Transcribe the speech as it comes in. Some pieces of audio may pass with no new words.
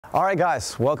All right,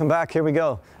 guys, welcome back. Here we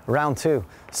go, round two.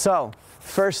 So,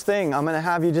 first thing, I'm gonna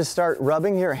have you just start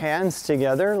rubbing your hands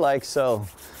together like so.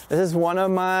 This is one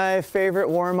of my favorite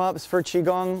warm-ups for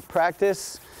Qigong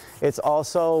practice. It's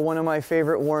also one of my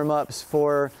favorite warm-ups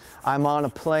for I'm on a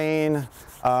plane,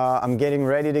 I'm getting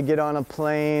ready to get on a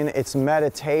plane. It's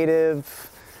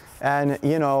meditative, and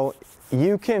you know,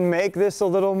 you can make this a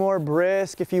little more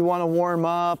brisk if you want to warm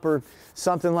up or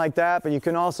something like that, but you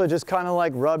can also just kind of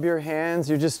like rub your hands,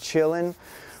 you're just chilling.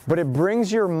 But it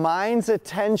brings your mind's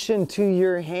attention to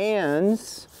your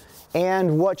hands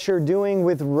and what you're doing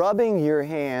with rubbing your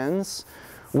hands,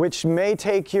 which may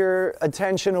take your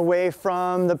attention away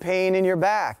from the pain in your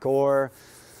back, or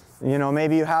you know,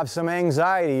 maybe you have some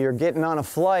anxiety, you're getting on a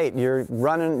flight, you're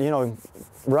running, you know,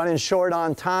 running short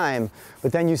on time,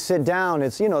 but then you sit down,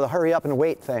 it's, you know, the hurry up and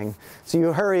wait thing. So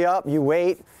you hurry up, you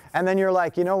wait, and then you're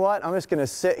like, you know what, I'm just gonna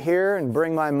sit here and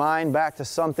bring my mind back to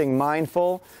something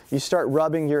mindful. You start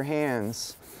rubbing your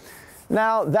hands.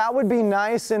 Now, that would be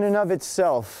nice in and of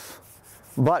itself,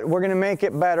 but we're gonna make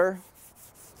it better,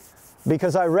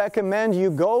 because I recommend you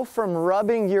go from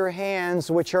rubbing your hands,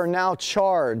 which are now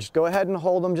charged. Go ahead and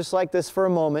hold them just like this for a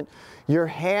moment. Your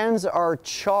hands are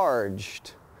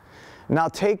charged. Now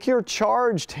take your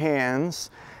charged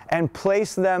hands and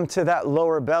place them to that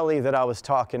lower belly that I was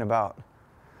talking about,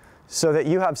 so that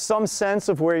you have some sense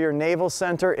of where your navel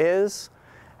center is,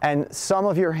 and some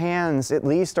of your hands at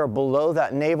least are below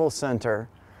that navel center.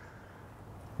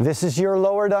 This is your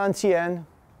lower dantian.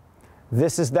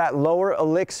 This is that lower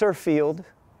elixir field.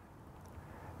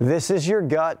 This is your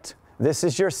gut. This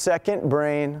is your second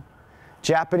brain.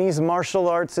 Japanese martial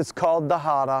arts, it's called the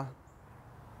hara.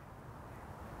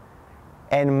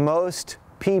 And most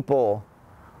people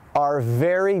are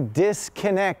very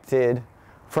disconnected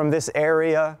from this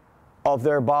area of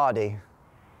their body.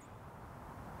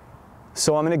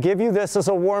 So I'm going to give you this as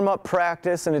a warm-up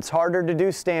practice, and it's harder to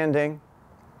do standing.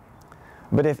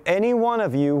 But if any one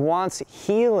of you wants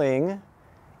healing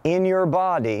in your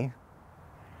body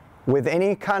with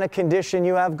any kind of condition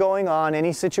you have going on,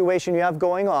 any situation you have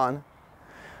going on,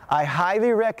 I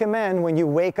highly recommend when you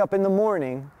wake up in the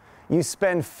morning, you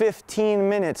spend 15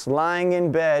 minutes lying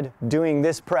in bed doing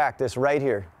this practice right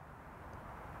here.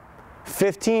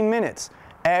 15 minutes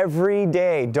every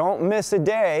day. Don't miss a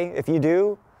day. If you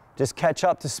do, just catch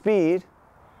up to speed.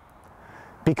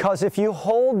 Because if you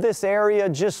hold this area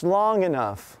just long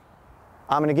enough,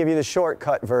 I'm going to give you the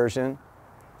shortcut version,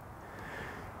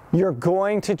 you're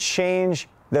going to change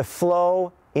the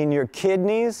flow in your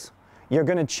kidneys, you're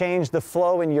going to change the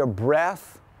flow in your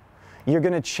breath, you're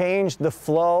going to change the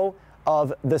flow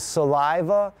of the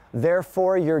saliva,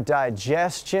 therefore your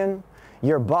digestion.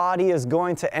 Your body is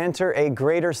going to enter a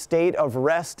greater state of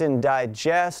rest and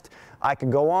digest. I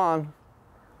could go on.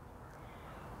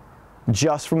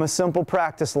 Just from a simple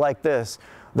practice like this.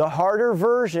 The harder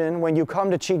version when you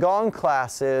come to Qigong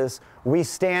classes, we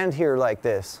stand here like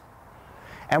this.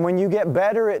 And when you get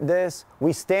better at this,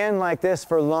 we stand like this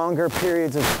for longer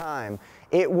periods of time.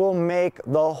 It will make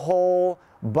the whole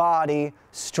body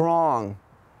strong.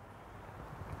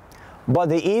 But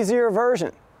the easier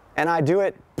version, and I do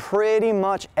it pretty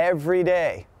much every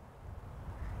day,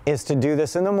 is to do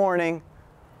this in the morning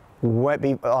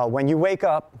when you wake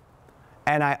up.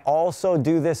 And I also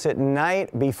do this at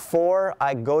night before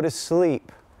I go to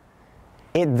sleep.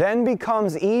 It then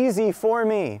becomes easy for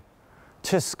me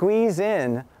to squeeze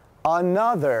in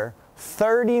another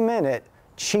 30-minute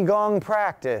Qigong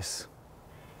practice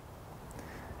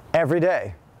every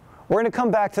day. We're going to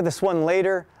come back to this one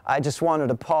later. I just wanted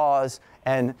to pause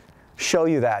and show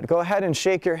you that. Go ahead and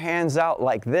shake your hands out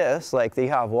like this, like they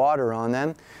have water on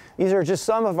them. These are just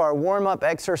some of our warm-up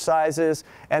exercises,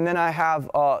 and then I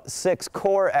have 6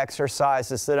 core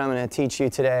exercises that I'm going to teach you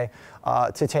today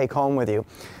to take home with you.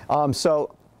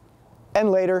 And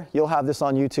later, you'll have this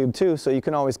on YouTube too, so you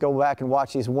can always go back and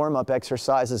watch these warm-up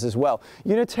exercises as well.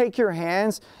 You're going to take your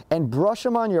hands and brush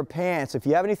them on your pants. If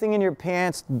you have anything in your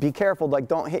pants, be careful, like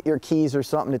don't hit your keys or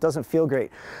something. It doesn't feel great.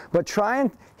 But try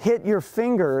and hit your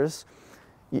fingers.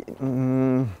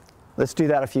 Let's do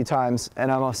that a few times, and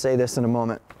I'm going to say this in a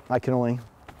moment. I can only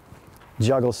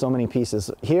juggle so many pieces.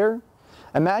 Here,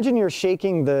 imagine you're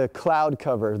shaking the cloud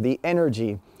cover, the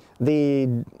energy,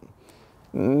 the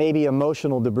maybe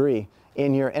emotional debris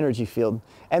in your energy field.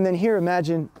 And then here,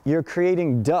 imagine you're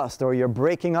creating dust, or you're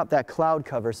breaking up that cloud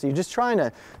cover. So you're just trying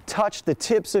to touch the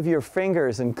tips of your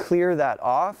fingers and clear that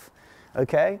off,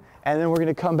 okay? And then we're going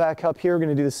to come back up here, we're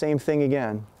going to do the same thing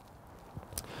again.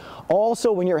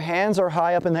 Also, when your hands are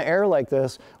high up in the air like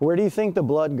this, where do you think the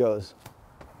blood goes?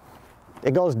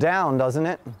 It goes down, doesn't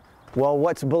it? Well,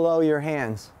 what's below your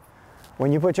hands?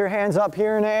 When you put your hands up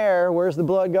here in the air, where's the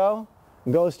blood go?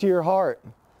 It goes to your heart.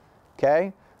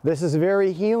 Okay? This is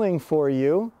very healing for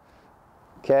you.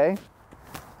 Okay?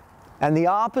 And the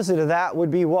opposite of that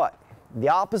would be what? The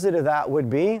opposite of that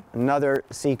would be, another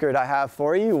secret I have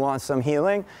for you, you want some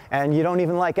healing, and you don't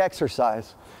even like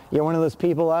exercise. You're one of those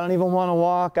people, I don't even want to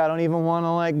walk, I don't even want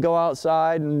to like go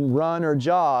outside and run or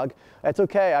jog. That's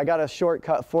okay, I got a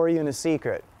shortcut for you and a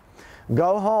secret.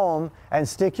 Go home and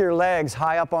stick your legs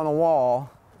high up on a wall,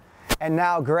 and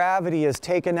now gravity is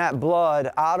taking that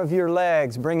blood out of your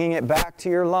legs, bringing it back to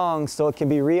your lungs so it can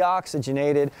be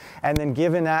reoxygenated, and then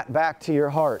giving that back to your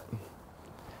heart.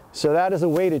 So that is a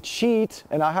way to cheat,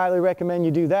 and I highly recommend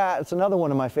you do that. It's another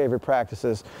one of my favorite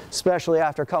practices, especially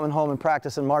after coming home and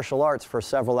practicing martial arts for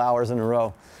several hours in a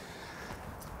row.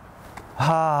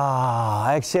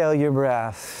 Exhale your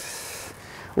breath.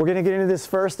 We're going to get into this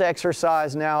first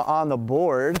exercise now on the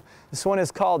board. This one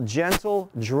is called gentle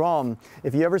drum.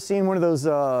 If you ever seen one of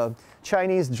those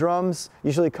Chinese drums,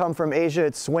 usually come from Asia,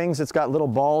 it swings, it's got little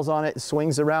balls on it, it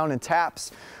swings around and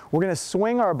taps. We're going to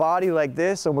swing our body like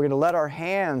this, and we're going to let our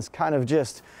hands kind of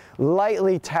just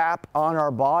lightly tap on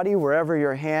our body wherever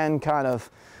your hand kind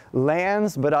of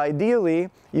lands. But ideally,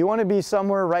 you want to be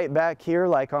somewhere right back here,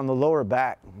 like on the lower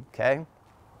back, okay?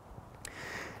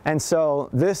 And so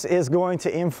this is going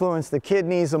to influence the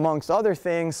kidneys amongst other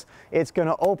things. It's going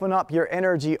to open up your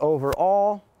energy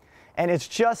overall, and it's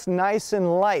just nice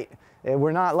and light.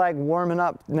 We're not like warming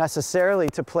up necessarily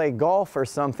to play golf or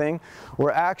something.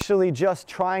 We're actually just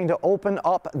trying to open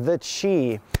up the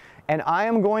chi. And I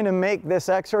am going to make this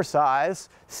exercise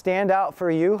stand out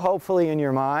for you, hopefully in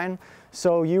your mind,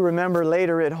 so you remember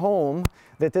later at home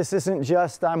that this isn't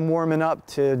just I'm warming up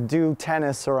to do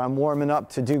tennis, or I'm warming up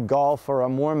to do golf, or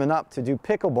I'm warming up to do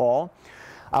pickleball.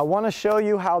 I want to show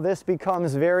you how this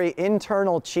becomes very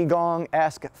internal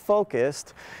Qigong-esque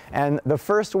focused. And the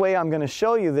first way I'm going to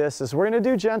show you this is we're going to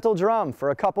do gentle drum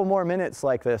for a couple more minutes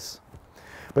like this.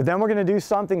 But then we're going to do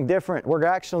something different. We're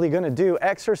actually going to do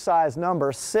exercise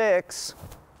number 6,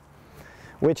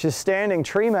 which is standing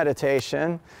tree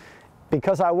meditation,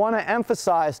 because I want to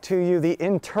emphasize to you the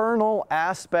internal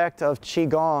aspect of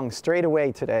Qigong straight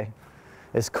away today,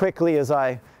 as quickly as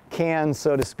I can,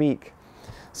 so to speak.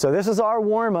 So this is our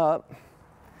warm-up,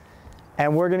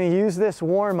 and we're going to use this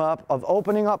warm-up of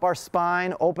opening up our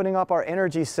spine, opening up our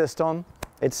energy system,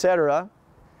 etc.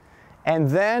 And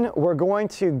then we're going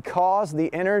to cause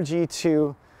the energy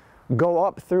to go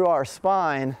up through our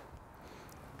spine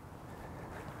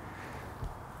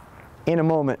in a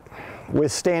moment with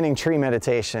standing tree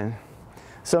meditation.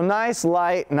 So nice,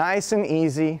 light, nice and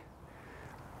easy.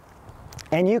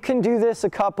 And you can do this a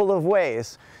couple of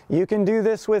ways. You can do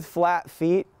this with flat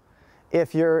feet.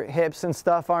 If your hips and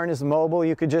stuff aren't as mobile,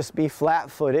 you could just be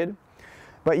flat-footed.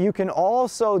 But you can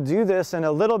also do this in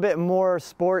a little bit more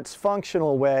sports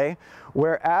functional way,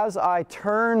 where as I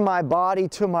turn my body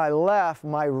to my left,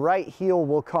 my right heel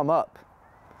will come up.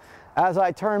 As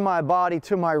I turn my body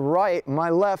to my right, my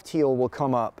left heel will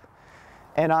come up.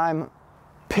 And I'm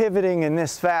pivoting in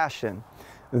this fashion.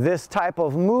 This type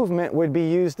of movement would be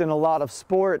used in a lot of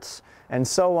sports and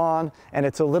so on, and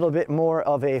it's a little bit more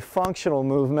of a functional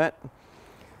movement,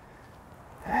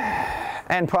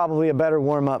 and probably a better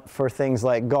warm-up for things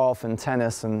like golf and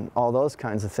tennis and all those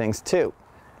kinds of things too.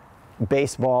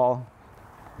 Baseball.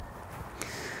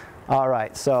 All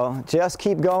right, so just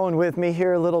keep going with me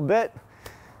here a little bit.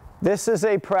 This is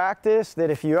a practice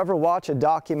that if you ever watch a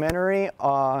documentary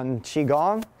on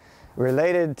Qigong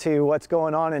related to what's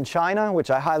going on in China,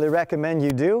 which I highly recommend you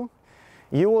do,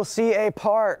 you will see a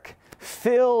park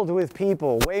filled with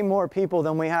people, way more people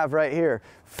than we have right here,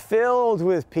 filled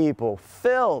with people,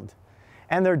 filled.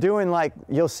 And they're doing like,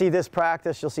 you'll see this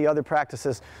practice, you'll see other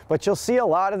practices, but you'll see a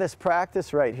lot of this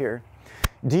practice right here.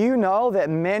 Do you know that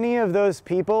many of those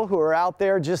people who are out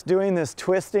there just doing this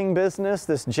twisting business,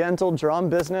 this gentle drum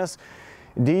business,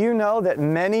 do you know that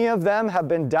many of them have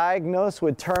been diagnosed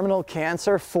with terminal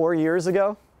cancer 4 years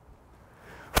ago?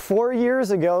 4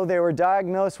 years ago, they were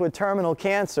diagnosed with terminal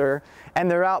cancer, and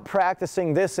they're out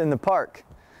practicing this in the park.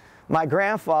 My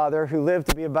grandfather, who lived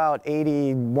to be about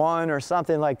 81 or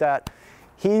something like that,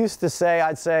 he used to say,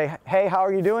 I'd say, hey, how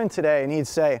are you doing today? And he'd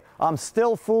say, I'm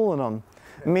still fooling them.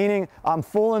 Meaning, I'm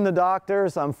fooling the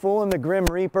doctors, I'm fooling the Grim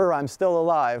Reaper, I'm still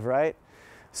alive, right?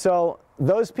 So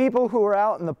those people who are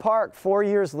out in the park 4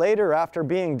 years later after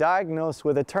being diagnosed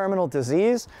with a terminal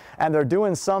disease, and they're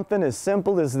doing something as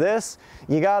simple as this,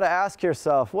 you got to ask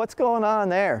yourself, what's going on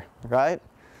there, right?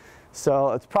 So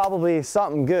it's probably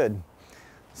something good.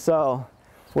 So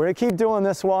we're going to keep doing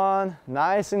this one,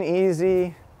 nice and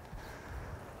easy.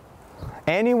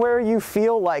 Anywhere you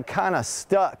feel like kind of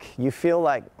stuck, you feel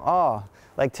like, oh,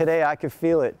 like today I could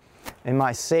feel it in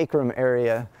my sacrum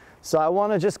area. So I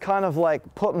want to just kind of like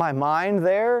put my mind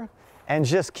there and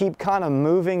just keep kind of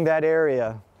moving that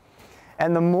area.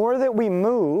 And the more that we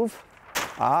move,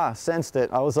 sensed it.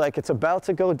 I was like, it's about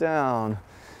to go down.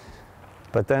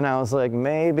 But then I was like,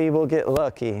 maybe we'll get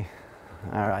lucky.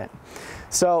 All right.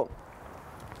 So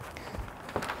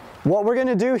what we're going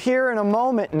to do here in a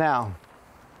moment now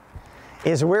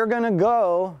is we're going to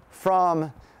go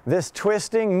from this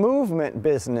twisting movement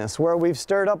business where we've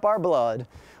stirred up our blood,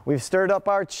 we've stirred up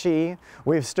our chi,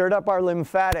 we've stirred up our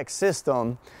lymphatic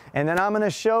system, and then I'm going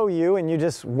to show you, and you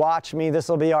just watch me. This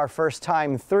will be our first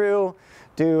time through.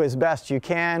 Do as best you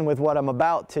can with what I'm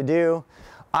about to do.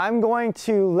 I'm going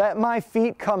to let my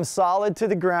feet come solid to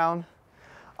the ground.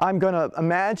 I'm going to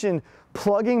imagine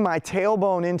plugging my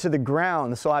tailbone into the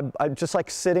ground. So I'm just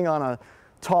like sitting on a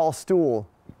tall stool.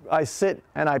 I sit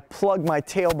and I plug my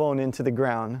tailbone into the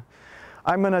ground.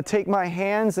 I'm going to take my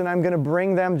hands and I'm going to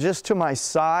bring them just to my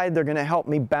side. They're going to help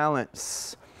me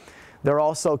balance. They're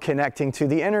also connecting to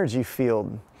the energy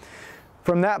field.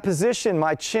 From that position,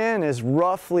 my chin is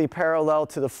roughly parallel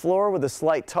to the floor with a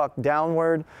slight tuck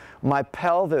downward. My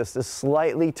pelvis is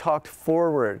slightly tucked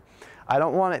forward. I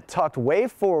don't want it tucked way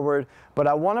forward, but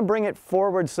I want to bring it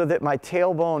forward so that my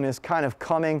tailbone is kind of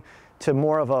coming to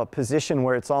more of a position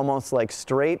where it's almost like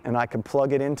straight and I can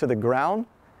plug it into the ground.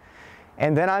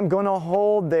 And then I'm going to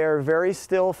hold there very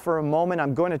still for a moment.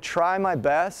 I'm going to try my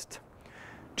best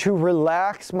to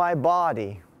relax my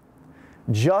body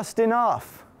just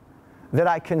enough that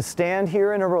I can stand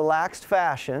here in a relaxed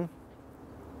fashion,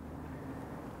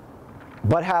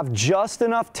 but have just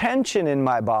enough tension in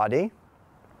my body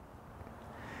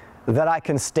that I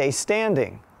can stay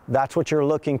standing. That's what you're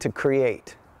looking to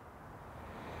create.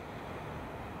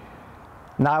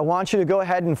 Now I want you to go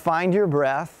ahead and find your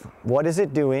breath. What is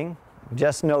it doing?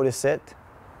 Just notice it.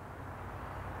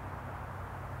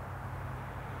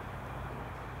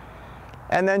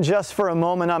 And then just for a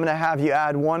moment, I'm going to have you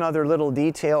add one other little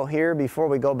detail here before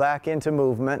we go back into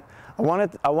movement. I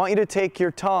want you to take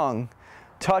your tongue,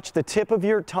 touch the tip of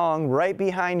your tongue right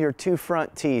behind your two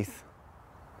front teeth.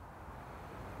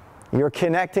 You're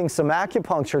connecting some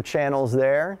acupuncture channels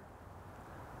there.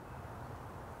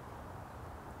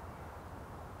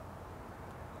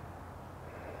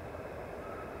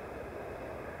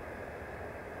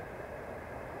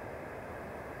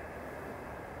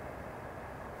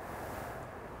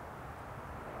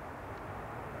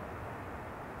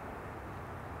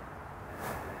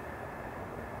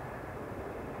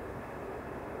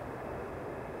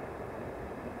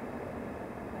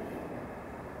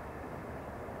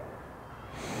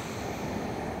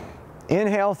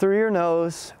 Inhale through your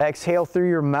nose, exhale through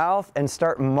your mouth, and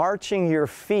start marching your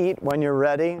feet when you're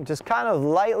ready. Just kind of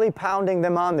lightly pounding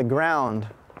them on the ground.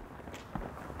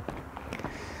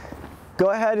 Go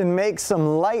ahead and make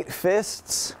some light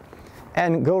fists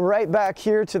and go right back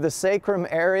here to the sacrum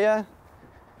area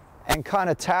and kind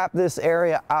of tap this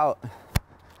area out.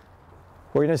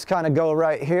 We're just kind of go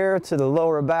right here to the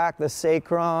lower back, the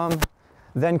sacrum,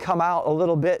 then come out a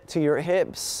little bit to your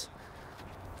hips.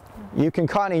 You can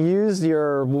kind of use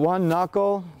your one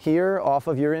knuckle here off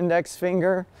of your index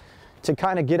finger to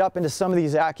kind of get up into some of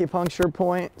these acupuncture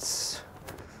points.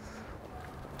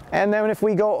 And then if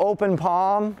we go open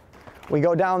palm, we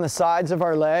go down the sides of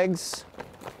our legs,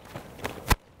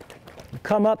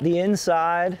 come up the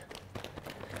inside,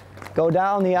 go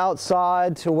down the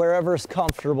outside to wherever's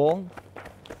comfortable.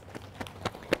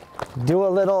 Do a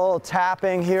little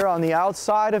tapping here on the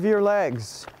outside of your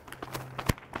legs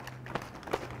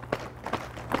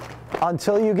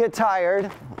until you get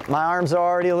tired. My arms are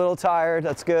already a little tired.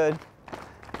 That's good.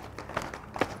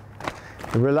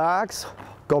 Relax.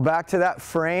 Go back to that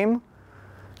frame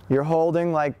you're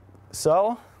holding like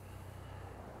so.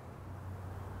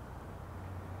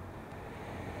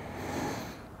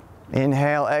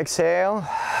 Inhale, exhale.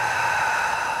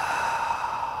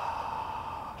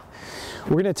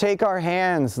 We're going to take our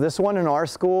hands. This one in our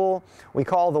school we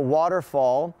call the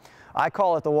waterfall. I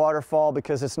call it the waterfall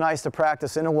because it's nice to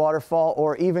practice in a waterfall,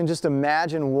 or even just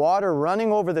imagine water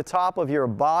running over the top of your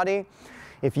body.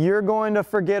 If you're going to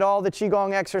forget all the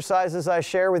Qigong exercises I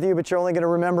share with you, but you're only going to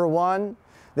remember one,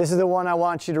 this is the one I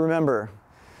want you to remember.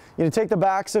 You take the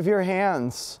backs of your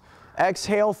hands.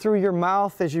 Exhale through your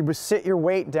mouth as you sit your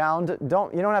weight down. You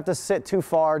don't have to sit too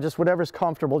far, just whatever's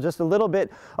comfortable, just a little bit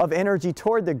of energy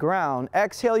toward the ground.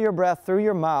 Exhale your breath through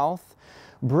your mouth.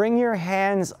 Bring your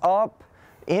hands up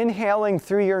inhaling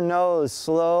through your nose,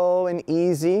 slow and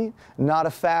easy, not a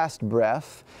fast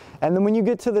breath. And then when you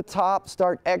get to the top,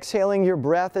 start exhaling your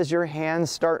breath as your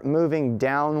hands start moving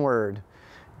downward,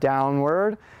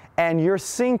 downward. And you're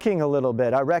sinking a little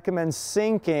bit. I recommend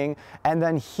sinking, and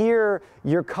then here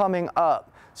you're coming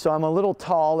up. So I'm a little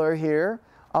taller here,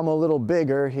 I'm a little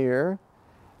bigger here,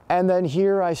 and then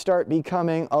here I start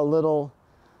becoming a little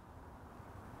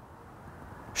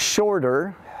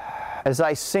shorter as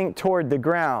I sink toward the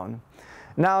ground.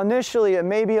 Now initially it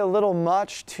may be a little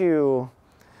much to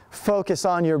focus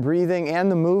on your breathing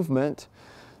and the movement,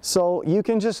 so you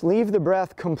can just leave the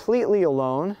breath completely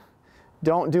alone.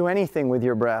 Don't do anything with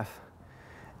your breath,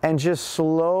 and just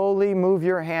slowly move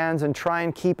your hands and try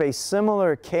and keep a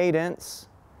similar cadence.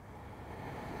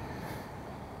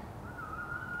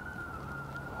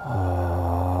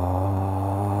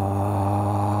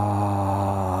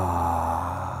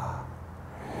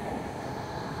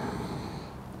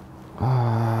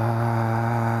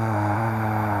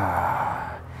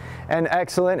 And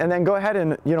excellent, and then go ahead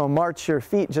and march your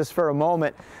feet just for a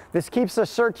moment. This keeps the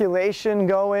circulation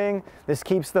going, this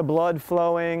keeps the blood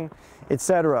flowing,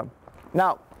 etc.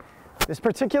 Now, this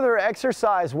particular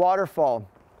exercise, waterfall,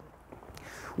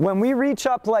 when we reach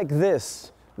up like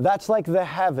this, that's like the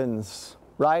heavens,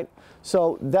 right?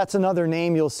 So that's another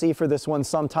name you'll see for this one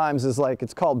sometimes, is like,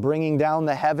 it's called bringing down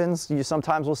the heavens. You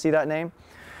sometimes will see that name.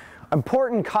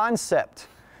 Important concept.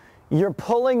 You're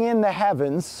pulling in the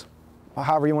heavens, or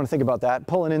however you want to think about that,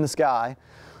 pulling in the sky.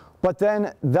 But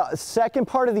then the second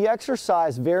part of the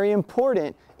exercise, very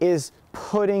important, is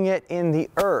putting it in the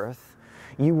earth.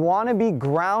 You want to be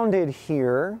grounded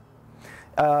here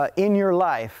in your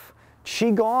life.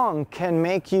 Qigong can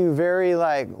make you very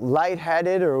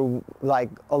lightheaded or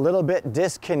a little bit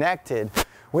disconnected,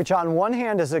 which on one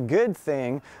hand is a good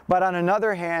thing, but on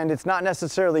another hand it's not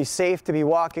necessarily safe to be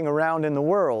walking around in the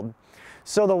world.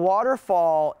 So the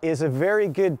waterfall is a very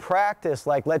good practice.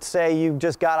 Like, let's say you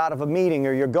just got out of a meeting,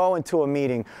 or you're going to a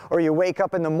meeting, or you wake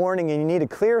up in the morning and you need to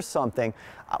clear something.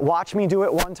 Watch me do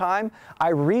it one time. I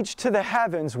reach to the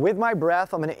heavens with my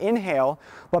breath. I'm going to inhale,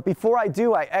 but before I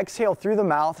do, I exhale through the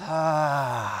mouth.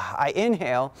 I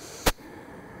inhale.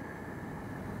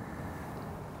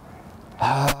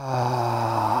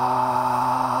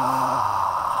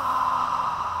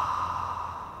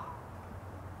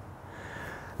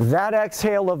 That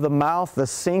exhale of the mouth, the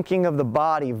sinking of the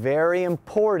body, very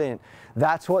important.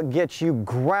 That's what gets you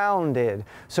grounded.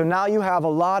 So now you have a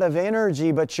lot of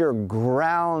energy, but you're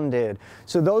grounded.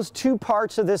 So those two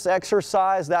parts of this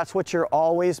exercise, that's what you're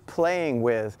always playing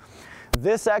with.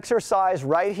 This exercise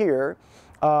right here,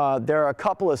 there are a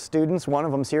couple of students, one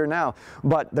of them's here now,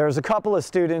 but there's a couple of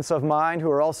students of mine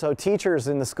who are also teachers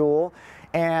in the school,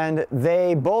 and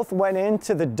they both went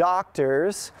into the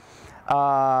doctors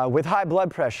with high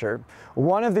blood pressure.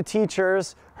 One of the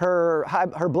teachers,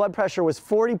 her blood pressure was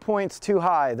 40 points too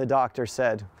high, the doctor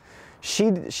said. She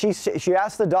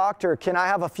asked the doctor, "Can I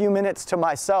have a few minutes to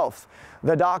myself?"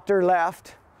 The doctor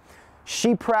left.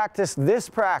 She practiced this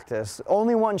practice,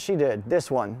 only one she did,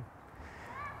 this one.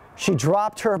 She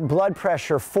dropped her blood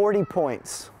pressure 40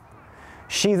 points.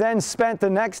 She then spent the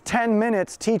next 10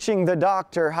 minutes teaching the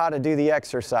doctor how to do the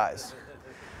exercise.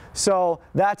 So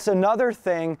that's another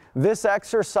thing. This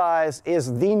exercise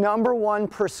is the #1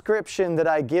 prescription that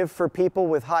I give for people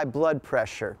with high blood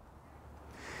pressure.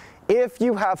 If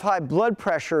you have high blood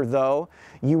pressure, though,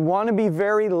 you want to be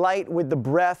very light with the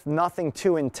breath, nothing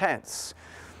too intense.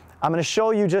 I'm going to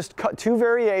show you just 2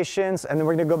 variations, and then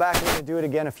we're going to go back and we're going to do it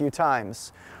again a few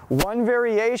times. One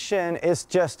variation is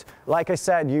just, like I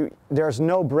said, there's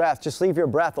no breath. Just leave your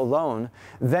breath alone.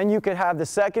 Then you could have the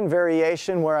second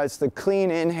variation where it's the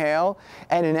clean inhale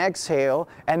and an exhale.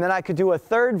 And then I could do a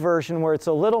third version where it's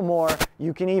a little more,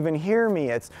 you can even hear me.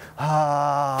 It's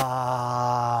ah,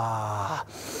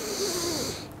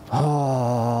 ah.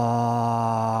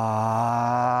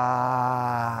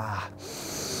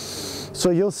 So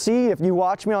you'll see, if you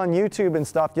watch me on YouTube and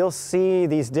stuff, you'll see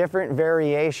these different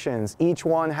variations. Each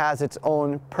one has its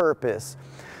own purpose.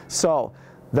 So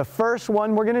the first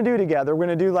one we're going to do together, we're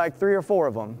going to do like 3 or 4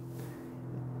 of them.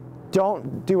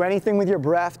 Don't do anything with your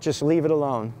breath, just leave it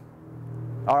alone.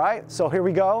 All right, so here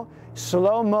we go.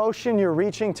 Slow motion, you're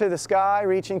reaching to the sky,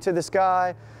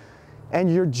 and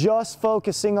you're just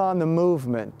focusing on the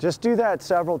movement. Just do that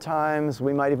several times.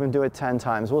 We might even do it 10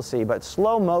 times, we'll see. But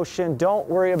slow motion, don't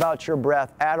worry about your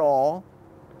breath at all.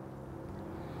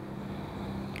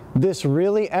 This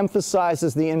really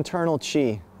emphasizes the internal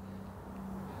chi.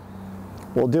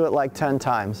 We'll do it like 10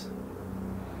 times.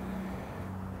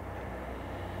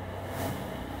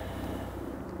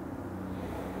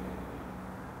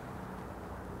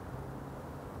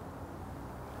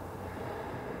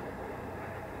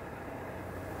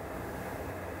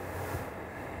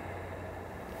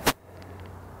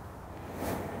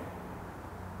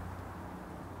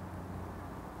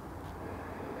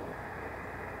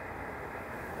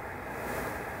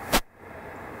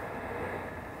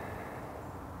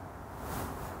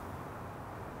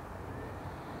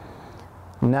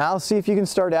 Now see if you can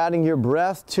start adding your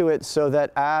breath to it so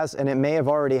that and it may have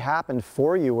already happened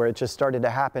for you where it just started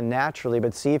to happen naturally,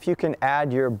 but see if you can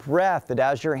add your breath that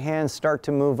as your hands start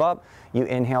to move up, you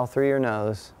inhale through your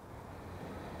nose.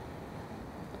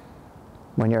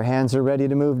 When your hands are ready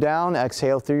to move down,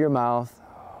 exhale through your mouth.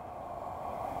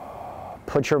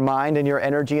 Put your mind and your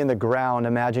energy in the ground.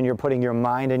 Imagine you're putting your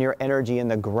mind and your energy in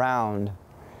the ground.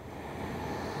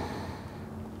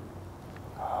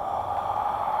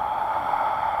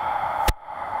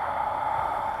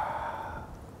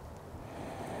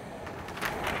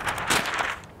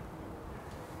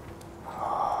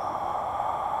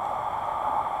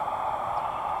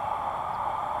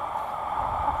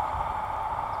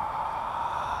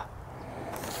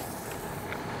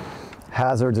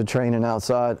 Hazards of training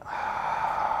outside.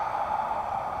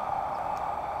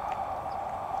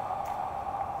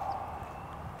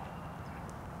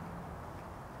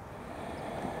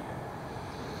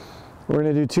 We're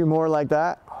going to do 2 more like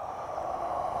that.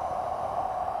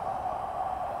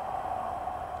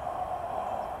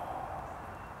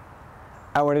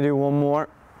 And we're going to do 1 more.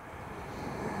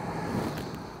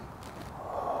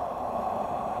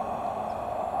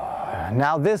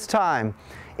 Now this time,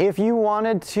 if you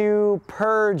wanted to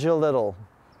purge a little,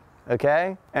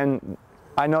 okay? And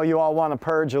I know you all want to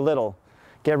purge a little.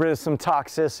 Get rid of some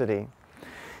toxicity.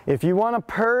 If you want to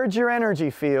purge your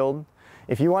energy field,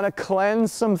 if you want to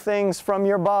cleanse some things from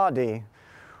your body,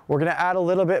 we're going to add a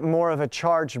little bit more of a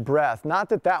charged breath. Not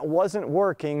that that wasn't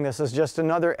working, this is just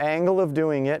another angle of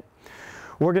doing it.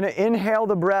 We're going to inhale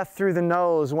the breath through the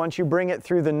nose. Once you bring it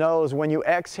through the nose, when you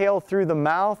exhale through the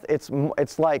mouth, it's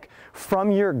like from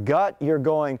your gut, you're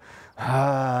going,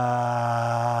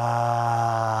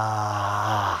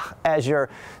 as you're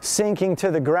sinking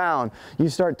to the ground. You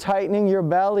start tightening your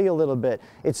belly a little bit.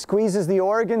 It squeezes the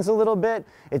organs a little bit.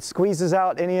 It squeezes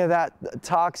out any of that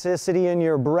toxicity in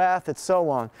your breath, and so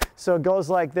on. So it goes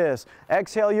like this.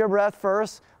 Exhale your breath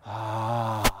first.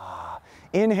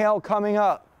 Inhale coming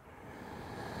up.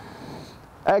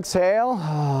 Exhale.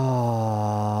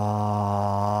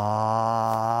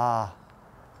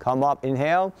 Come up,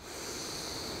 inhale.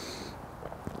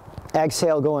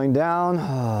 Exhale going down.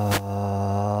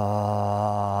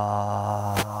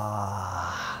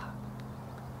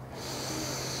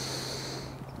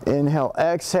 Inhale,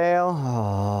 exhale.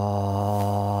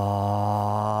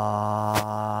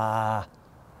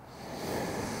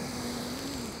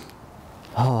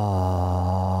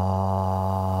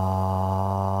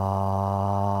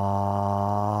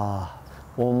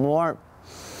 One more.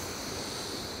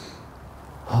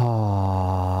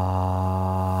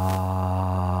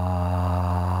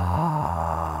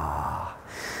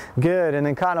 Good, and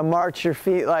then kind of march your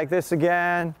feet like this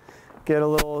again. Get a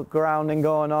little grounding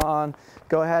going on.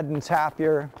 Go ahead and tap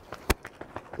your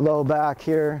low back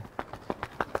here.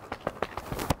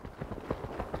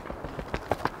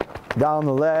 Down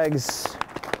the legs.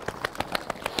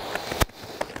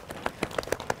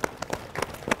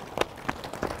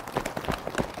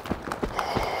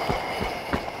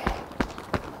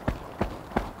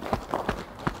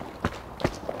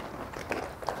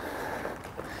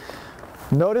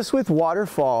 Notice with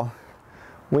waterfall,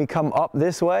 we come up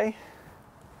this way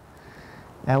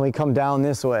and we come down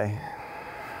this way.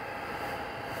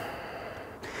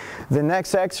 The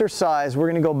next exercise, we're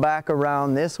going to go back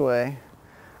around this way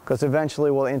because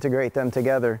eventually we'll integrate them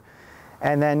together.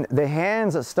 And then the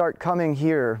hands start coming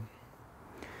here.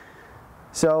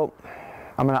 So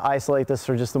I'm going to isolate this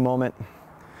for just a moment.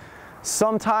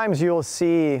 Sometimes you'll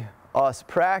see us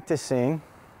practicing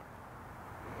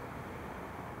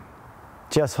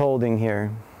just holding here.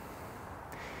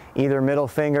 Either middle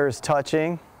fingers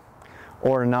touching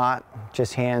or not,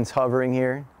 just hands hovering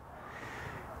here.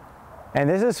 And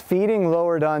this is feeding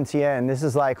lower dantian. This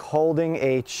is like holding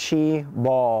a chi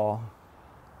ball.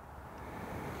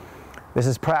 This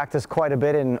is practiced quite a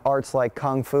bit in arts like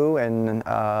Kung Fu and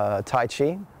Tai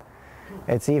Chi.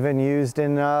 It's even used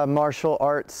in martial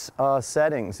arts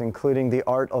settings, including the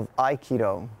art of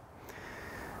Aikido.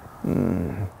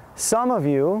 Some of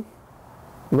you,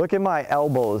 look at my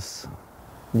elbows.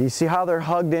 Do you see how they're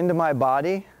hugged into my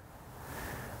body?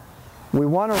 We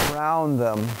want to round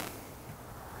them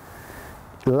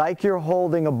like you're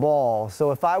holding a ball.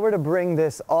 So if I were to bring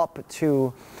this up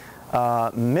to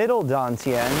middle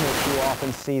dantian, which you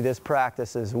often see this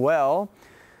practice as well,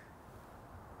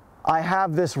 I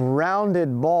have this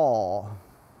rounded ball.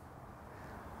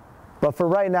 But for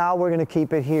right now, we're going to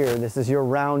keep it here. This is your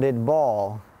rounded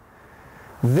ball.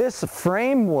 This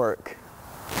framework,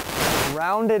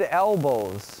 rounded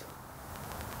elbows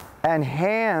and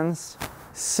hands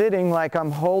sitting like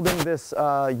I'm holding this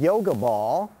yoga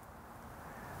ball,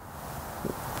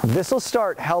 This will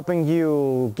start helping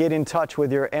you get in touch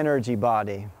with your energy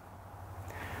body.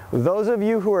 Those of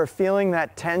you who are feeling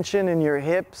that tension in your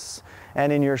hips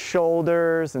and in your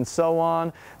shoulders and so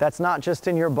on, that's not just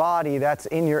in your body, that's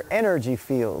in your energy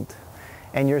field.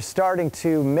 And you're starting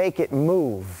to make it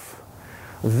move.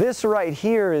 This right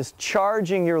here is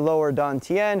charging your lower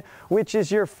dantian, which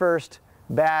is your first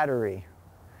battery.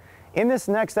 In this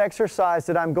next exercise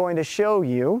that I'm going to show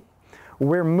you,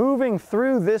 we're moving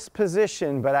through this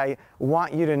position, but I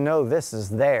want you to know this is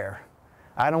there.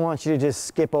 I don't want you to just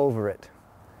skip over it.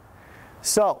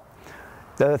 So,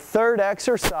 the third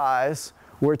exercise,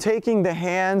 we're taking the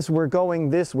hands, we're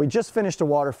going this, we just finished a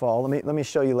waterfall. Let me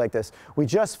show you like this. We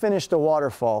just finished a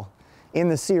waterfall in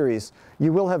the series.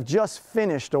 You will have just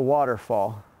finished a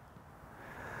waterfall.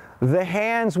 The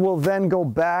hands will then go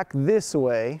back this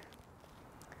way.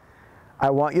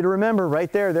 I want you to remember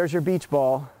right there, there's your beach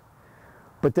ball.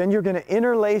 But then you're going to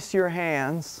interlace your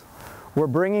hands. We're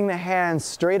bringing the hands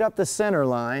straight up the center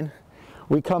line.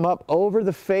 We come up over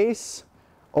the face,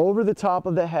 over the top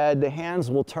of the head. The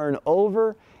hands will turn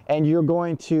over, and you're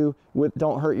going to,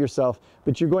 don't hurt yourself,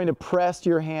 but you're going to press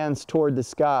your hands toward the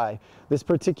sky. This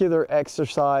particular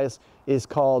exercise is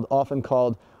often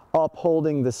called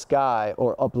upholding the sky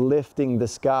or uplifting the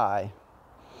sky.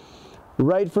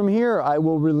 Right from here, I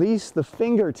will release the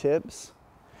fingertips.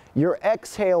 Your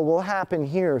exhale will happen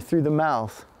here through the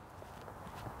mouth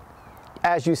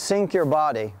as you sink your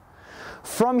body.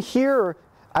 From here,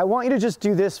 I want you to just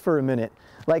do this for a minute.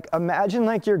 Like, imagine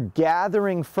like you're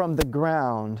gathering from the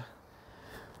ground,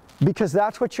 because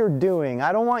that's what you're doing.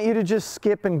 I don't want you to just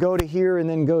skip and go to here and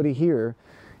then go to here.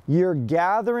 You're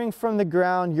gathering from the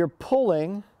ground, you're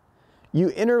pulling, you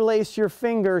interlace your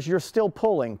fingers, you're still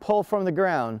pulling. Pull from the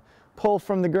ground, pull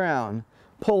from the ground,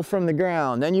 pull from the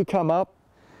ground. Then you come up.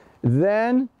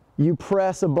 Then you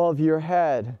press above your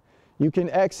head. You can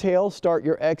exhale, start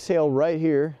your exhale right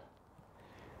here.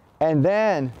 And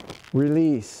then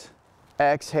release.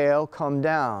 Exhale, come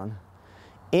down.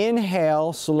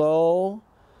 Inhale, slow.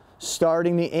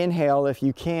 Starting the inhale if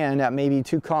you can. That may be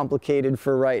too complicated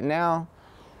for right now.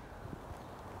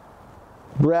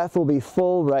 Breath will be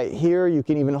full right here. You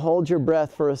can even hold your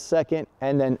breath for a second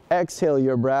and then exhale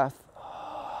your breath.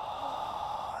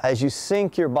 As you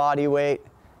sink your body weight,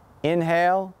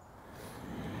 inhale,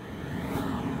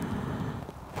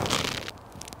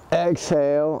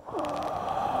 exhale,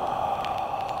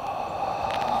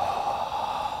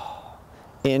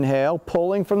 inhale,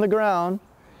 pulling from the ground,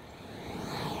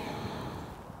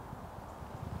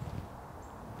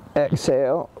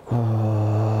 exhale,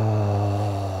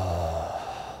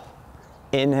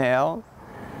 inhale,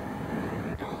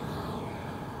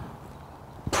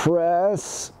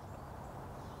 press,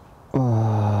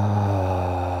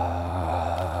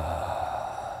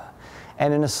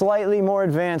 and in a slightly more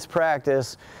advanced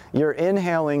practice, you're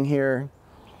inhaling here.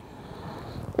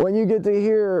 When you get to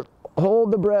here,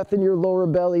 hold the breath in your lower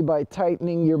belly by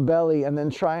tightening your belly, and then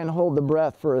try and hold the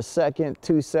breath for a second,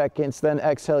 2 seconds, then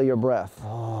exhale your breath.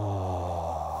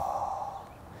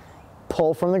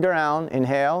 Pull from the ground,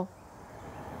 inhale.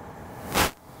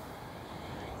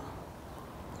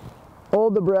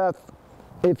 Hold the breath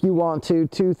if you want to,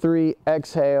 2, 3,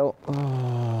 exhale.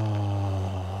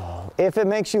 If it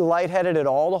makes you lightheaded at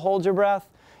all to hold your breath,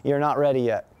 you're not ready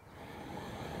yet.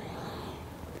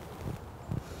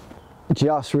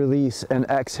 Just release and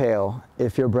exhale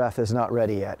if your breath is not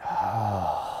ready yet.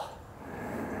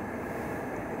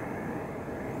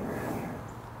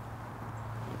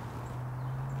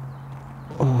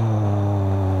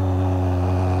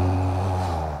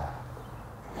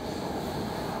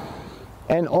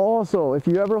 And also, if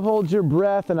you ever hold your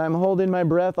breath, and I'm holding my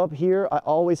breath up here, I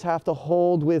always have to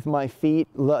hold with my feet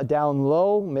down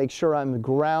low, make sure I'm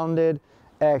grounded,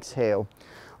 exhale.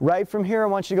 Right from here, I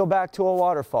want you to go back to a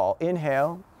waterfall.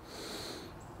 Inhale.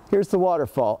 Here's the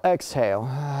waterfall. Exhale.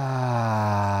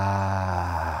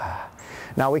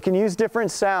 Now we can use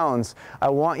different sounds. I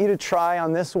want you to try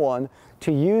on this one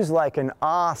to use like an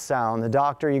ah sound. You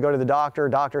go to the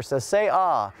doctor says, say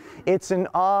ah. It's an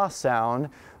ah sound.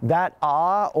 That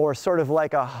ah, or sort of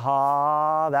like a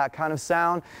ha, that kind of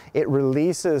sound, it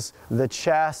releases the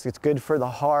chest. It's good for the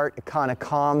heart. It kind of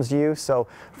calms you. So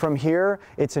from here,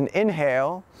 it's an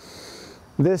inhale.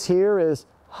 This here is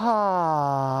ha.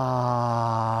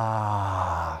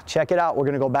 Check it out. We're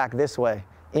going to go back this way.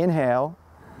 Inhale.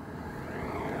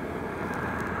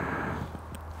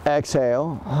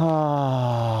 Exhale.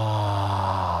 Ah.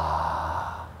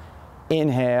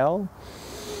 Inhale.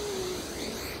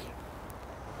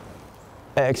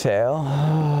 Exhale.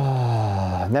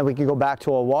 And then we can go back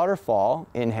to a waterfall.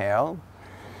 Inhale.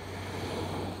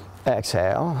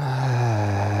 Exhale.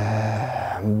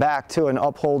 Back to an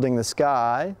upholding the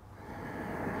sky.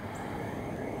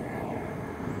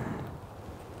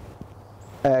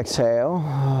 Exhale.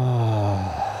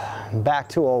 Back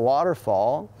to a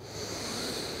waterfall.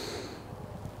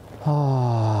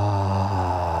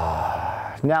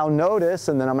 Now notice,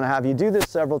 and then I'm going to have you do this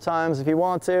several times if you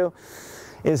want to,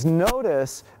 is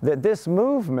notice that this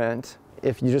movement,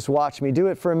 if you just watch me do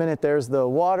it for a minute, there's the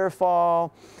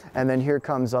waterfall, and then here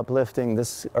comes uplifting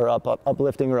this, or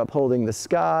uplifting or upholding the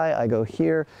sky. I go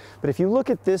here. But if you look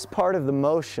at this part of the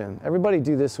motion, everybody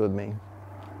do this with me.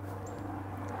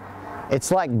 It's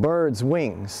like bird's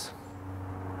wings.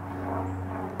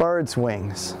 Bird's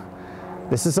wings.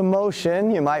 This is a motion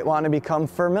you might want to become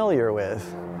familiar with.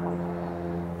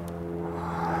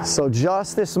 So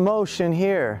just this motion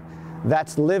here,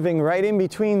 that's living right in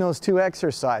between those two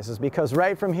exercises, because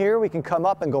right from here we can come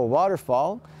up and go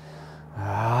waterfall.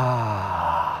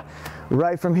 Right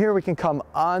from here we can come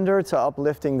under to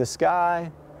uplifting the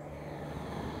sky.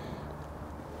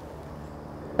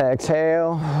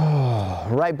 Exhale.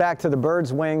 Right back to the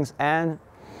bird's wings and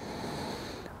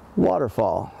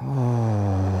waterfall.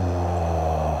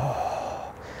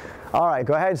 All right,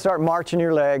 go ahead and start marching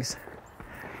your legs.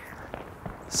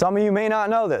 Some of you may not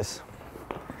know this.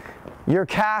 Your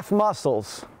calf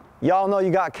muscles. Y'all know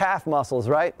you got calf muscles,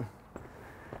 right?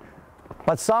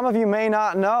 But some of you may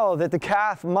not know that the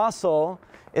calf muscle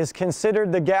is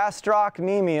considered the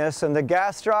gastrocnemius, and the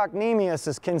gastrocnemius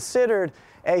is considered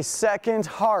a second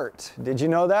heart. Did you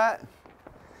know that?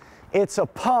 It's a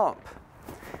pump.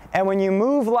 And when you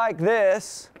move like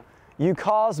this, you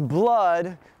cause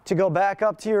blood to go back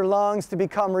up to your lungs to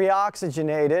become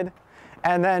reoxygenated,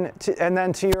 and then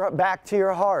back to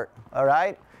your heart, all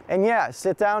right? And yeah,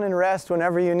 sit down and rest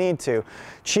whenever you need to.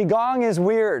 Qigong is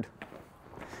weird.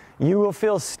 You will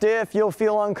feel stiff, you'll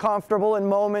feel uncomfortable in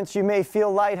moments, you may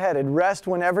feel lightheaded. Rest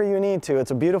whenever you need to.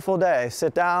 It's a beautiful day.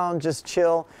 Sit down, just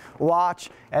chill, watch,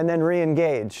 and then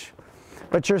re-engage.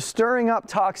 But you're stirring up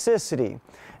toxicity.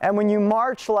 And when you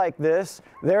march like this,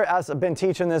 as I've been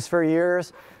teaching this for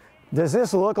years, does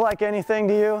this look like anything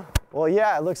to you? Well,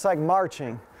 yeah, it looks like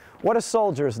marching. What do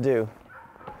soldiers do?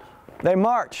 They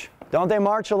march. Don't they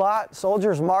march a lot?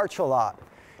 Soldiers march a lot.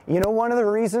 You know one of the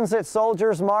reasons that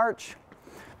soldiers march?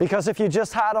 Because if you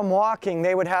just had them walking,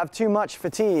 they would have too much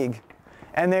fatigue,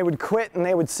 and they would quit and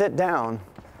they would sit down.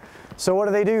 So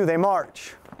what do? They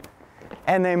march.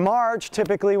 And they march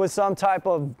typically with some type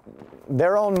of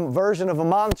their own version of a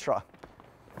mantra.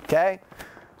 Okay?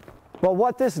 But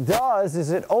what this does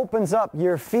is it opens up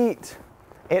your feet.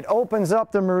 It opens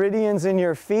up the meridians in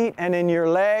your feet and in your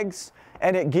legs,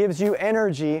 and it gives you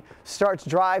energy, starts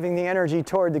driving the energy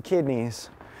toward the kidneys.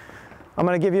 I'm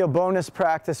going to give you a bonus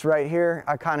practice right here.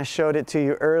 I kind of showed it to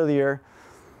you earlier.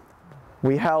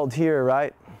 We held here,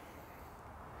 right?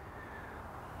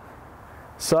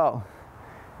 So,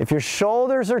 if your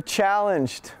shoulders are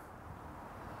challenged,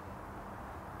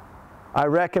 I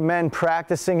recommend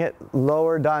practicing it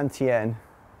lower dantian.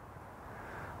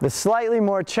 The slightly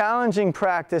more challenging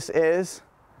practice is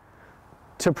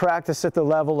to practice at the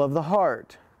level of the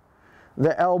heart.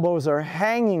 The elbows are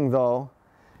hanging though,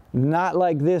 not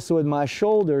like this with my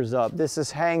shoulders up. This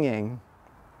is hanging.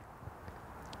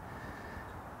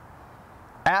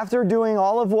 After doing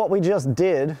all of what we just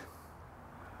did,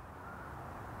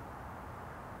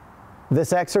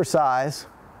 this exercise,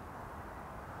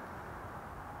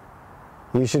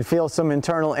 you should feel some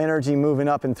internal energy moving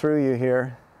up and through you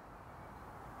here.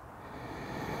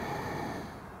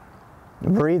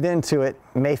 Breathe into it.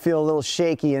 It may feel a little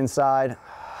shaky inside.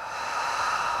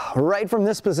 Right from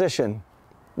this position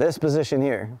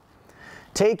here.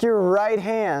 Take your right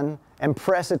hand and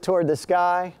press it toward the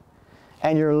sky,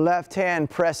 and your left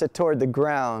hand press it toward the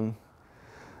ground.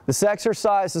 This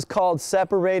exercise is called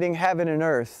separating heaven and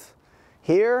earth.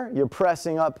 Here, you're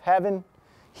pressing up heaven.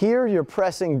 Here, you're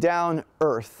pressing down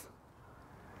earth.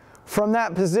 From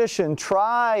that position,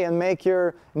 try and make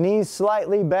your knees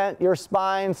slightly bent, your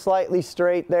spine slightly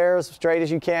straight there, as straight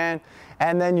as you can,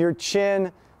 and then your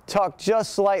chin tucked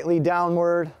just slightly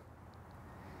downward.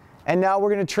 And now we're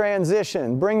going to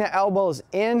transition. Bring the elbows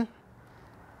in,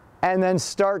 and then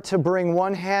start to bring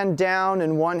one hand down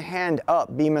and one hand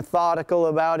up. Be methodical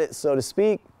about it, so to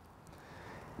speak.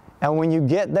 And when you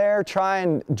get there, try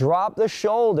and drop the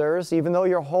shoulders, even though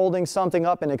you're holding something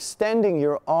up and extending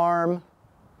your arm.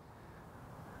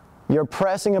 You're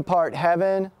pressing apart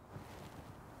heaven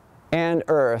and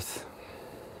earth.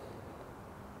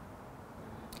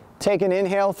 Take an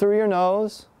inhale through your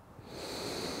nose.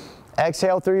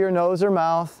 Exhale through your nose or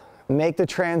mouth. Make the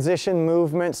transition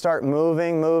movement. Start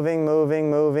moving, moving, moving,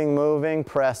 moving, moving.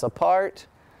 Press apart.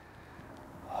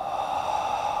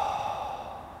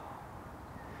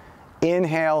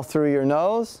 Inhale through your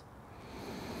nose.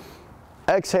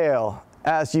 Exhale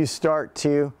as you start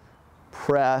to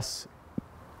press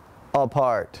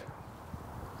apart.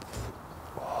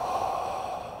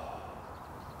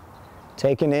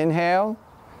 Take an inhale.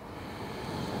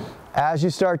 As you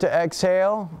start to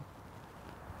exhale,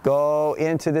 go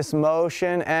into this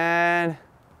motion and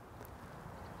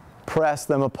press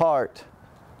them apart.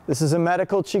 This is a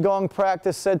medical Qigong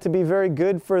practice said to be very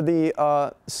good for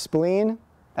the spleen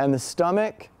and the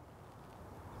stomach.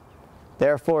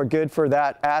 Therefore, good for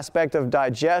that aspect of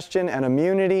digestion and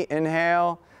immunity.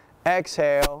 Inhale,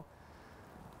 exhale.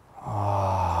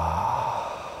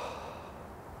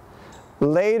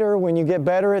 Later, when you get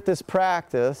better at this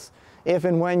practice, if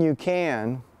and when you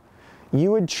can,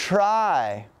 you would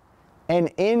try and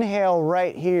inhale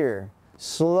right here.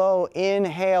 Slow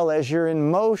inhale as you're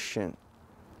in motion.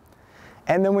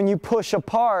 And then when you push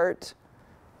apart,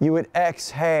 you would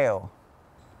exhale.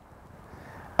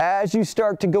 As you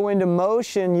start to go into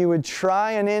motion, you would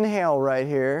try and inhale right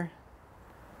here.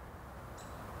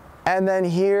 And then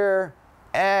here,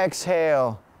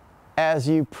 exhale as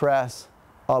you press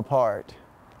apart.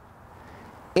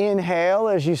 Inhale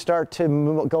as you start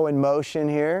to go in motion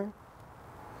here.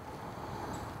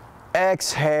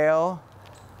 Exhale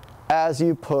as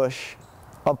you push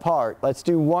apart. Let's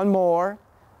do one more.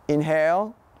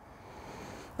 Inhale.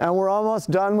 And we're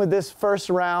almost done with this first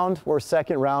round, or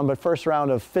second round, but first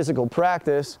round of physical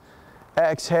practice.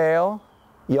 Exhale.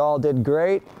 Y'all did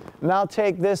great. Now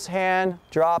take this hand,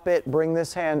 drop it, bring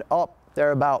this hand up.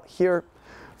 They're about here.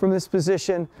 From this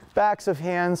position, backs of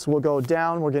hands will go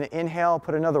down. We're going to inhale,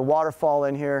 put another waterfall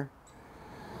in here.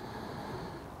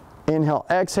 Inhale,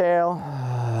 exhale.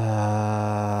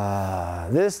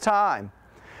 This time,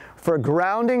 for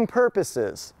grounding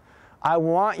purposes, I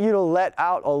want you to let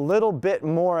out a little bit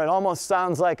more. It almost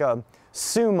sounds like a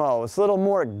sumo. It's a little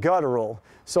more guttural.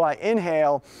 So I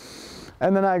inhale,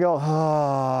 and then I go,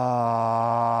 ah.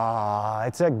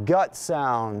 It's a gut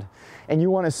sound. And you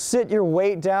want to sit your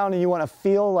weight down and you want to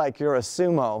feel like you're a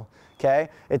sumo, okay?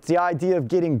 It's the idea of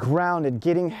getting grounded,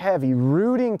 getting heavy,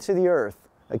 rooting to the earth,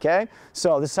 okay?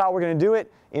 So this is how we're going to do it.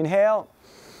 Inhale.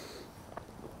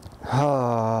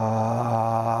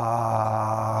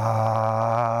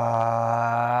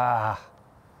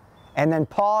 And then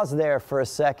pause there for a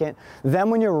second. Then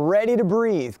when you're ready to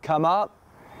breathe, come up.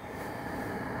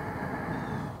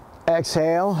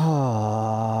 Exhale.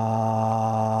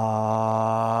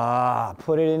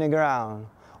 Put it in the ground.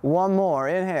 One more.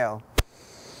 Inhale.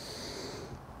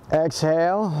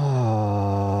 Exhale.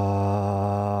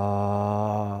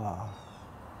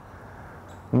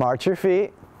 March your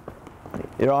feet.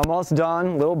 You're almost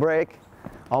done. Little break.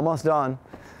 Almost done.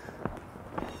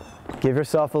 Give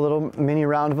yourself a little mini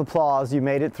round of applause. You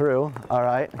made it through. All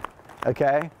right.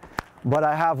 Okay. But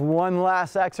I have one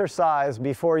last exercise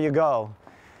before you go.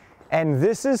 And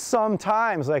this is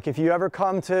sometimes, like if you ever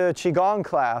come to Qigong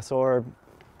class or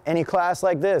any class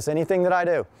like this, anything that I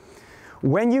do,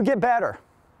 when you get better,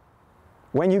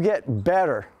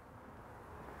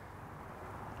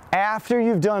 after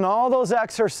you've done all those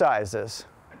exercises,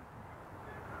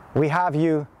 we have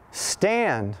you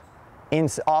stand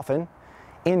often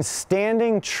in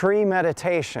standing tree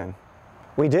meditation.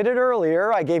 We did it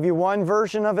earlier. I gave you one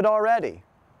version of it already.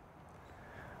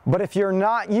 But if you're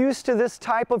not used to this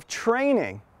type of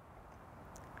training,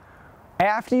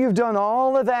 after you've done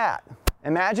all of that,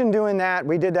 imagine doing that.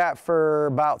 We did that for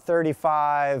about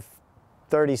 35,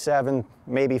 37,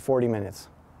 maybe 40 minutes.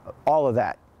 All of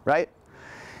that, right?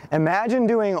 Imagine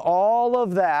doing all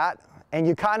of that, and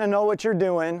you kind of know what you're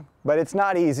doing, but it's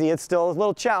not easy. It's still a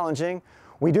little challenging.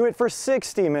 We do it for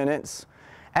 60 minutes,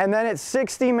 and then at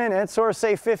 60 minutes, or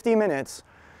say 50 minutes,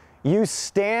 you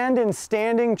stand in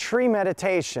standing tree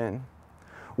meditation.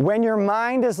 When your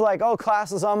mind is like, oh,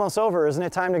 class is almost over, isn't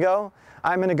it time to go?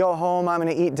 I'm going to go home, I'm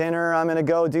going to eat dinner, I'm going to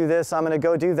go do this, I'm going to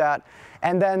go do that.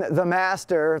 And then the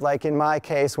master, like in my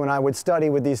case when I would study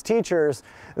with these teachers,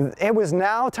 it was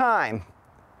now time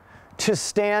to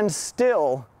stand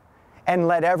still and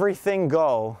let everything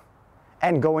go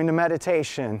and go into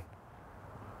meditation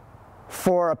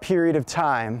for a period of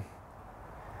time.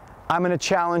 I'm going to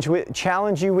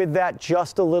challenge you with that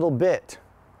just a little bit,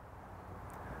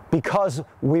 because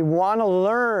we want to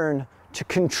learn to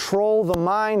control the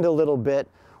mind a little bit.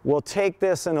 We'll take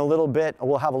this in a little bit,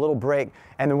 we'll have a little break,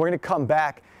 and then we're going to come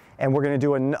back and we're going to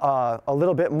do a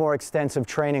little bit more extensive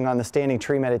training on the standing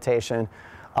tree meditation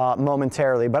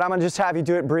momentarily. But I'm going to just have you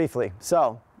do it briefly.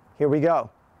 So here we go.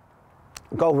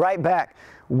 Go right back.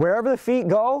 Wherever the feet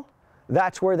go,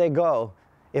 that's where they go.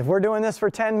 If we're doing this for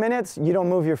 10 minutes, you don't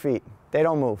move your feet. They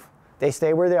don't move. They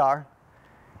stay where they are.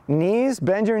 Knees,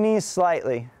 bend your knees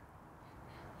slightly.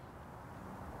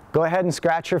 Go ahead and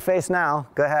scratch your face now.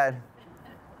 Go ahead.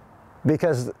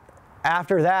 Because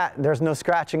after that, there's no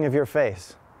scratching of your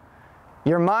face.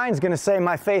 Your mind's going to say,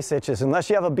 my face itches. Unless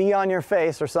you have a bee on your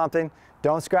face or something,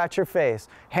 don't scratch your face.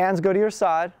 Hands go to your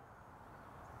side.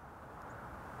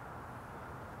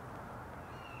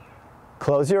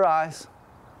 Close your eyes.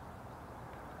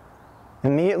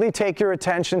 Immediately take your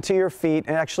attention to your feet.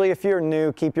 And actually, if you're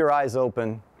new, keep your eyes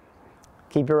open.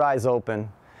 Keep your eyes open.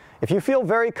 If you feel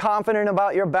very confident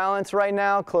about your balance right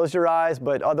now, close your eyes,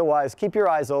 but otherwise keep your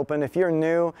eyes open. If you're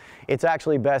new, it's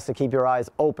actually best to keep your eyes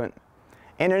open.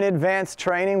 In an advanced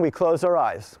training, we close our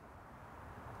eyes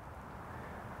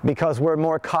because we're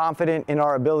more confident in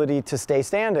our ability to stay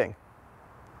standing.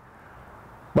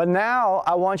 But now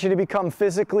I want you to become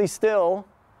physically still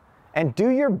and do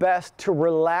your best to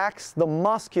relax the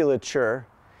musculature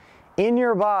in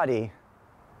your body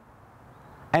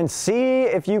and see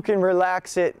if you can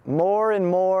relax it more and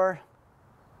more,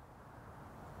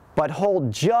 but hold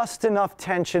just enough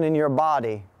tension in your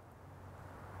body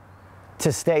to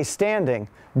stay standing.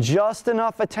 Just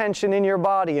enough attention in your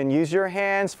body, and use your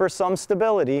hands for some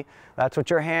stability. That's what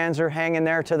your hands are hanging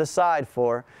there to the side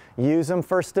for. Use them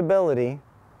for stability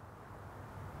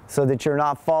so that you're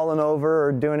not falling over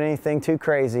or doing anything too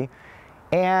crazy.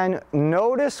 And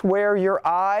notice where your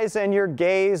eyes and your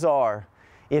gaze are.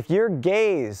 If your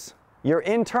gaze, your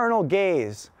internal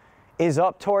gaze, is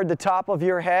up toward the top of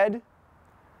your head,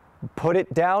 put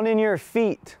it down in your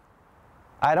feet.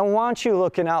 I don't want you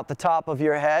looking out the top of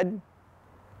your head.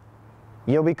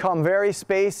 You'll become very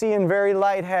spacey and very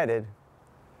lightheaded.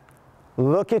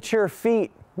 Look at your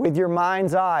feet with your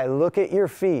mind's eye. Look at your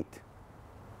feet.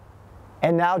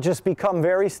 And now just become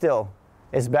very still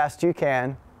as best you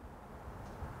can.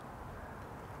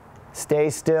 Stay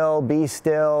still, be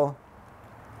still.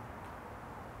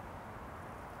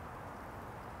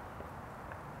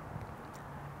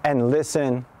 And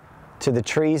listen to the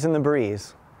trees and the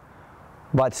breeze.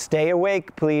 But stay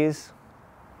awake, please.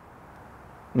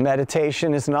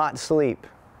 Meditation is not sleep.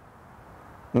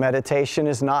 Meditation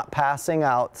is not passing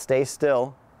out. Stay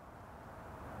still.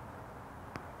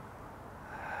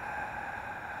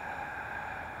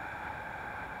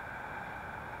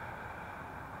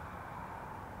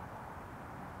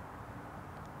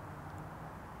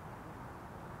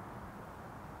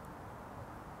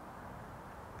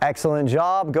 Excellent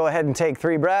job. Go ahead and take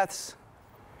 3 breaths.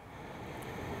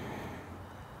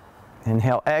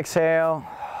 Inhale, exhale.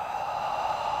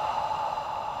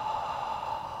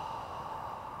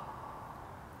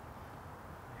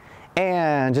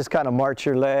 And just kind of march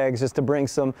your legs just to bring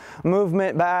some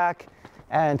movement back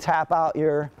and tap out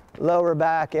your lower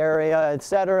back area,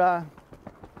 etc.